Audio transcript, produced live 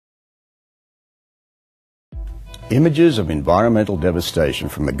Images of environmental devastation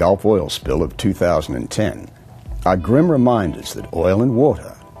from the Gulf oil spill of 2010 are grim reminders that oil and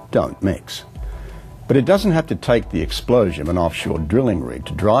water don't mix. But it doesn't have to take the explosion of an offshore drilling rig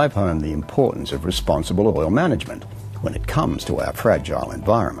to drive home the importance of responsible oil management when it comes to our fragile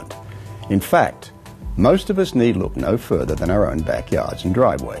environment. In fact, most of us need look no further than our own backyards and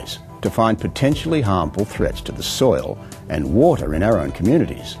driveways to find potentially harmful threats to the soil and water in our own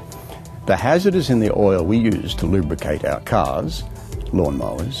communities. The hazard is in the oil we use to lubricate our cars,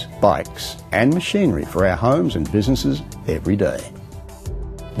 lawnmowers, bikes, and machinery for our homes and businesses every day.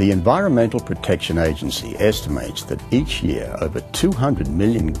 The Environmental Protection Agency estimates that each year over 200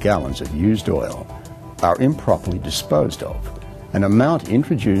 million gallons of used oil are improperly disposed of, an amount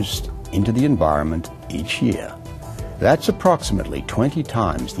introduced into the environment each year. That's approximately 20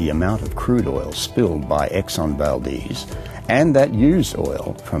 times the amount of crude oil spilled by Exxon Valdez, and that used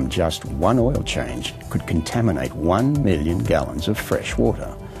oil from just one oil change could contaminate 1 million gallons of fresh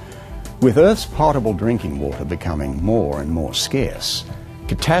water. With Earth's potable drinking water becoming more and more scarce,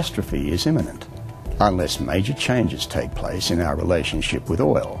 catastrophe is imminent unless major changes take place in our relationship with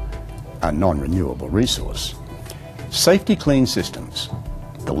oil, a non-renewable resource. Safety Kleen Systems,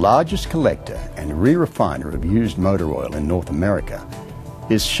 the largest collector and re-refiner of used motor oil in North America,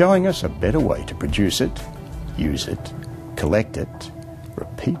 is showing us a better way to produce it, use it, collect it,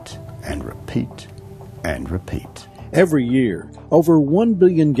 repeat and repeat and repeat. Every year, over 1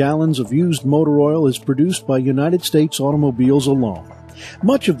 billion gallons of used motor oil is produced by United States automobiles alone.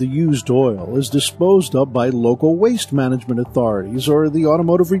 Much of the used oil is disposed of by local waste management authorities or the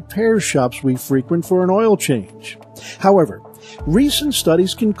automotive repair shops we frequent for an oil change. However, recent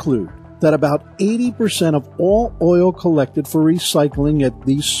studies conclude that about 80% of all oil collected for recycling at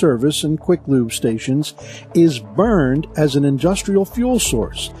these service and quick lube stations is burned as an industrial fuel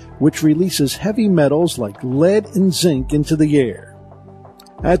source, which releases heavy metals like lead and zinc into the air.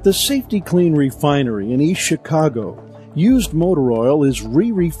 At the Safety Kleen refinery in East Chicago, used motor oil is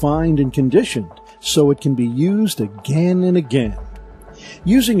re-refined and conditioned so it can be used again and again.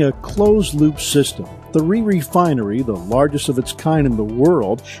 Using a closed-loop system, the re-refinery, the largest of its kind in the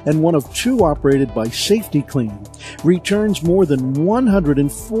world and one of two operated by Safety Kleen, returns more than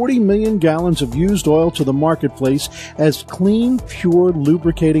 140 million gallons of used oil to the marketplace as clean, pure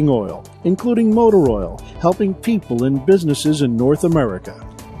lubricating oil, including motor oil, helping people and businesses in North America.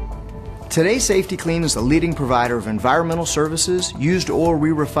 Today, Safety Kleen is the leading provider of environmental services, used oil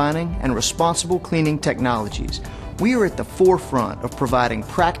re-refining, and responsible cleaning technologies. We are at the forefront of providing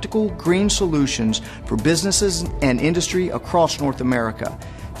practical, green solutions for businesses and industry across North America,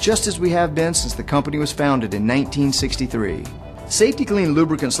 just as we have been since the company was founded in 1963. Safety Kleen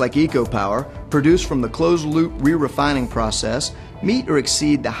lubricants like Ecopower, produced from the closed-loop re-refining process, meet or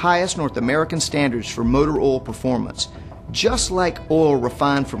exceed the highest North American standards for motor oil performance. Just like oil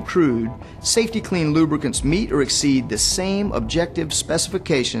refined from crude, Safety Kleen lubricants meet or exceed the same objective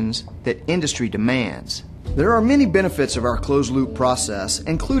specifications that industry demands. There are many benefits of our closed-loop process,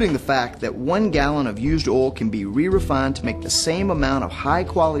 including the fact that 1 gallon of used oil can be re-refined to make the same amount of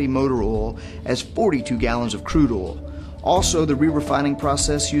high-quality motor oil as 42 gallons of crude oil. Also, the re-refining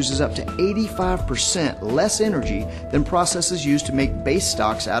process uses up to 85% less energy than processes used to make base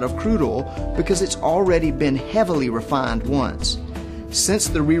stocks out of crude oil because it's already been heavily refined once. Since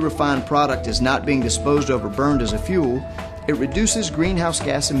the re-refined product is not being disposed of or burned as a fuel, it reduces greenhouse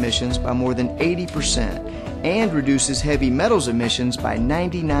gas emissions by more than 80% and reduces heavy metals emissions by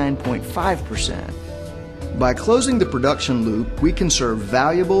 99.5%. By closing the production loop, we conserve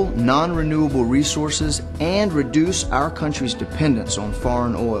valuable, non-renewable resources and reduce our country's dependence on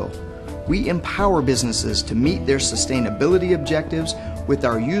foreign oil. We empower businesses to meet their sustainability objectives with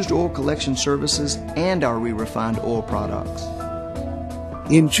our used oil collection services and our re-refined oil products.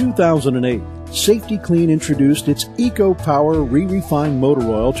 In 2008, Safety Kleen introduced its Ecopower re-refined motor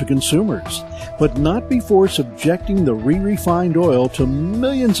oil to consumers, but not before subjecting the re-refined oil to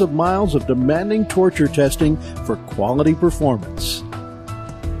millions of miles of demanding torture testing for quality performance.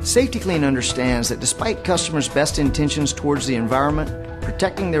 Safety Kleen understands that despite customers' best intentions towards the environment,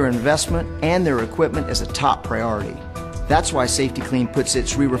 protecting their investment and their equipment is a top priority. That's why Safety Kleen puts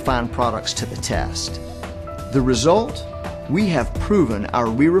its re-refined products to the test. The result? We have proven our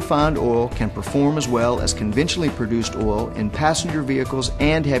re-refined oil can perform as well as conventionally produced oil in passenger vehicles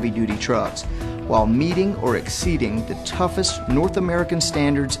and heavy-duty trucks, while meeting or exceeding the toughest North American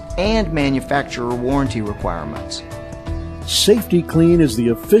standards and manufacturer warranty requirements. Safety Kleen is the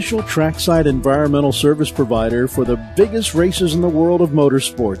official trackside environmental service provider for the biggest races in the world of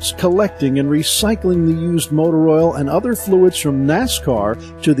motorsports, collecting and recycling the used motor oil and other fluids from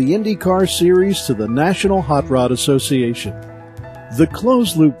NASCAR to the IndyCar Series to the National Hot Rod Association. The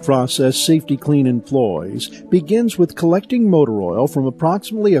closed-loop process Safety Kleen employs begins with collecting motor oil from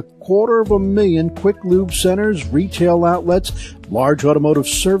approximately 250,000 quick lube centers, retail outlets, large automotive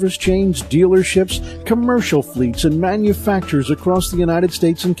service chains, dealerships, commercial fleets, and manufacturers across the United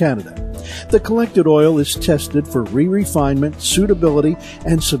States and Canada. The collected oil is tested for re-refinement, suitability,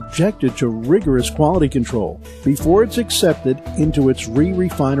 and subjected to rigorous quality control before it's accepted into its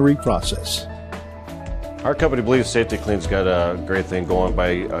re-refinery process. Our company believes Safety Kleen's got a great thing going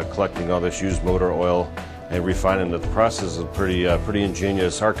by collecting all this used motor oil and refining it. The process is pretty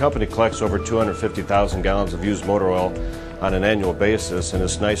ingenious. Our company collects over 250,000 gallons of used motor oil on an annual basis, and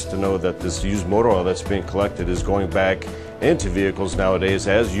it's nice to know that this used motor oil that's being collected is going back into vehicles nowadays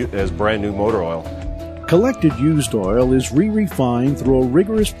as brand new motor oil. Collected used oil is re-refined through a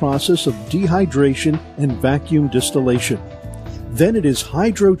rigorous process of dehydration and vacuum distillation. Then it is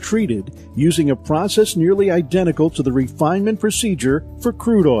hydro-treated using a process nearly identical to the refinement procedure for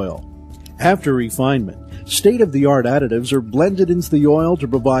crude oil. After refinement, state-of-the-art additives are blended into the oil to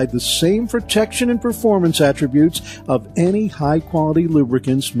provide the same protection and performance attributes of any high-quality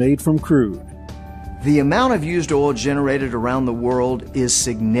lubricants made from crude. The amount of used oil generated around the world is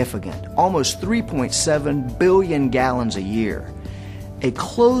significant, almost 3.7 billion gallons a year. A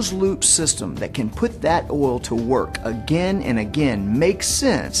closed-loop system that can put that oil to work again and again makes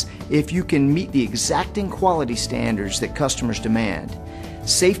sense if you can meet the exacting quality standards that customers demand.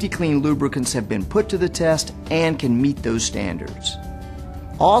 Safety Kleen lubricants have been put to the test and can meet those standards.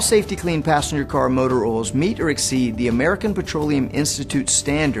 All Safety Kleen passenger car motor oils meet or exceed the American Petroleum Institute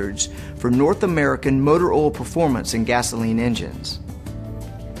standards for North American motor oil performance in gasoline engines.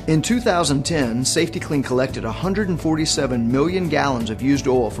 In 2010, Safety Kleen collected 147 million gallons of used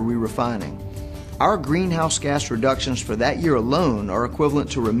oil for re-refining. Our greenhouse gas reductions for that year alone are equivalent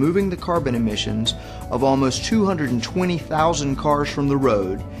to removing the carbon emissions of almost 220,000 cars from the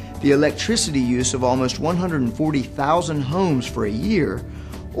road, the electricity use of almost 140,000 homes for a year,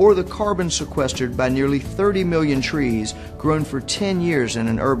 or the carbon sequestered by nearly 30 million trees grown for 10 years in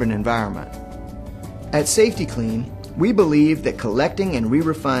an urban environment. At Safety Kleen, we believe that collecting and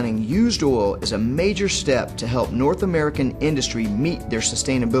re-refining used oil is a major step to help North American industry meet their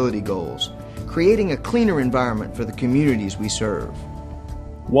sustainability goals, creating a cleaner environment for the communities we serve.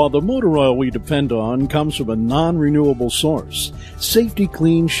 While the motor oil we depend on comes from a non-renewable source, Safety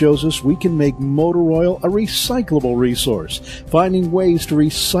Kleen shows us we can make motor oil a recyclable resource, finding ways to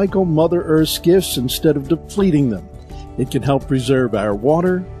recycle Mother Earth's gifts instead of depleting them. It can help preserve our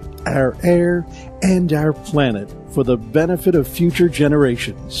water, our air, and our planet for the benefit of future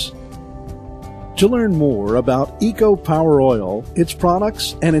generations. To learn more about Ecopower Oil, its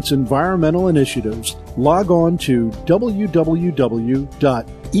products, and its environmental initiatives, log on to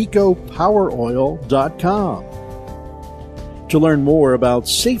www.ecopoweroil.com. To learn more about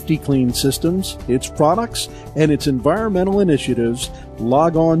Safety Kleen Systems, its products, and its environmental initiatives,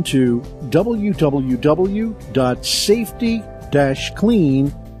 log on to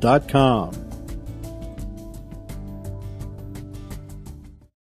www.safety-kleen.com.